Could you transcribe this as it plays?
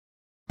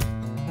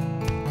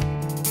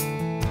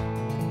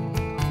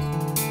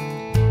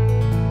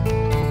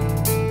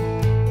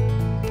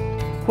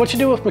What you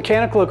do with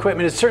mechanical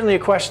equipment is certainly a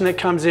question that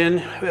comes in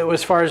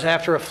as far as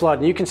after a flood.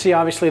 And you can see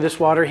obviously this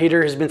water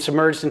heater has been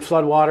submerged in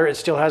flood water. It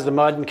still has the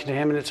mud and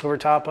contaminants over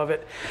top of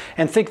it.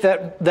 And think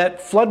that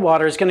that flood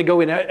water is going to go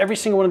in every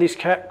single one of these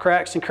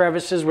cracks and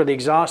crevices where the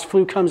exhaust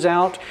flue comes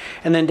out.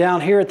 And then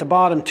down here at the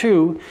bottom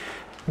too,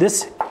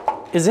 this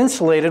is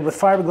insulated with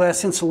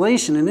fiberglass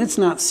insulation and it's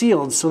not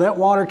sealed. So that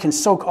water can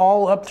soak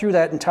all up through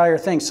that entire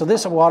thing. So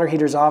this water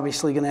heater is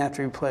obviously going to have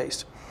to be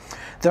replaced.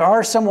 There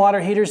are some water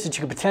heaters that you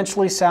could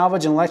potentially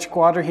salvage, an electric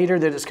water heater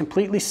that is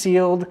completely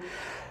sealed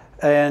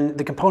and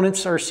the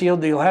components are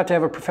sealed. You'll have to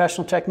have a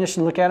professional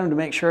technician look at them to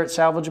make sure it's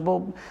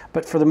salvageable.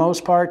 But for the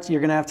most part, you're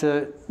going to have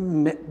to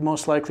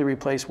most likely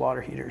replace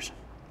water heaters.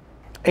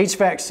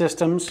 HVAC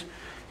systems,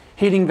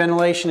 heating,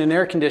 ventilation, and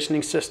air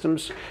conditioning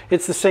systems,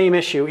 it's the same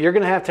issue. You're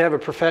going to have a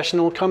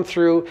professional come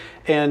through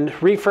and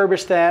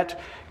refurbish that,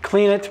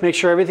 clean it, make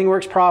sure everything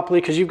works properly,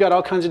 because you've got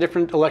all kinds of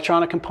different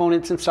electronic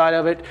components inside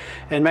of it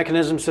and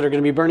mechanisms that are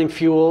going to be burning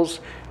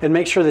fuels, and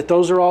make sure that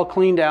those are all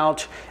cleaned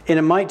out, and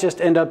it might just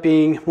end up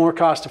being more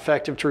cost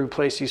effective to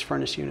replace these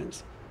furnace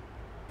units.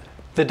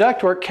 The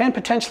ductwork can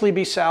potentially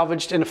be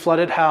salvaged in a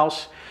flooded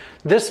house.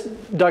 This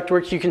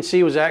ductwork you can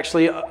see was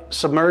actually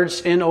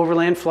submerged in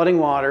overland flooding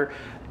water.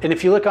 And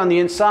if you look on the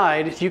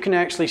inside, you can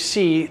actually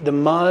see the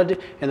mud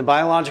and the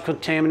biological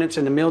contaminants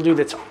and the mildew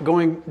that's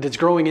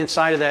growing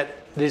inside of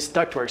this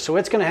ductwork. So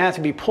it's going to have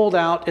to be pulled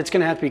out. It's going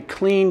to have to be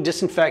cleaned,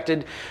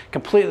 disinfected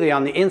completely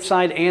on the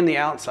inside and the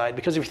outside.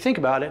 Because if you think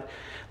about it,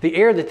 the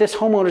air that this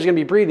homeowner is going to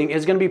be breathing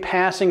is going to be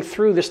passing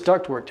through this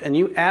ductwork, and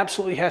you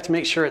absolutely have to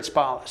make sure it's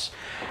spotless.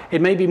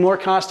 It may be more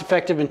cost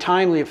effective and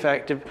timely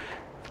effective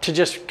to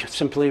just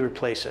simply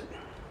replace it.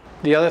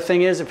 The other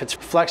thing is, if it's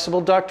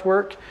flexible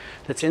ductwork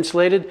that's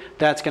insulated,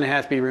 that's going to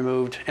have to be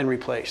removed and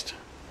replaced.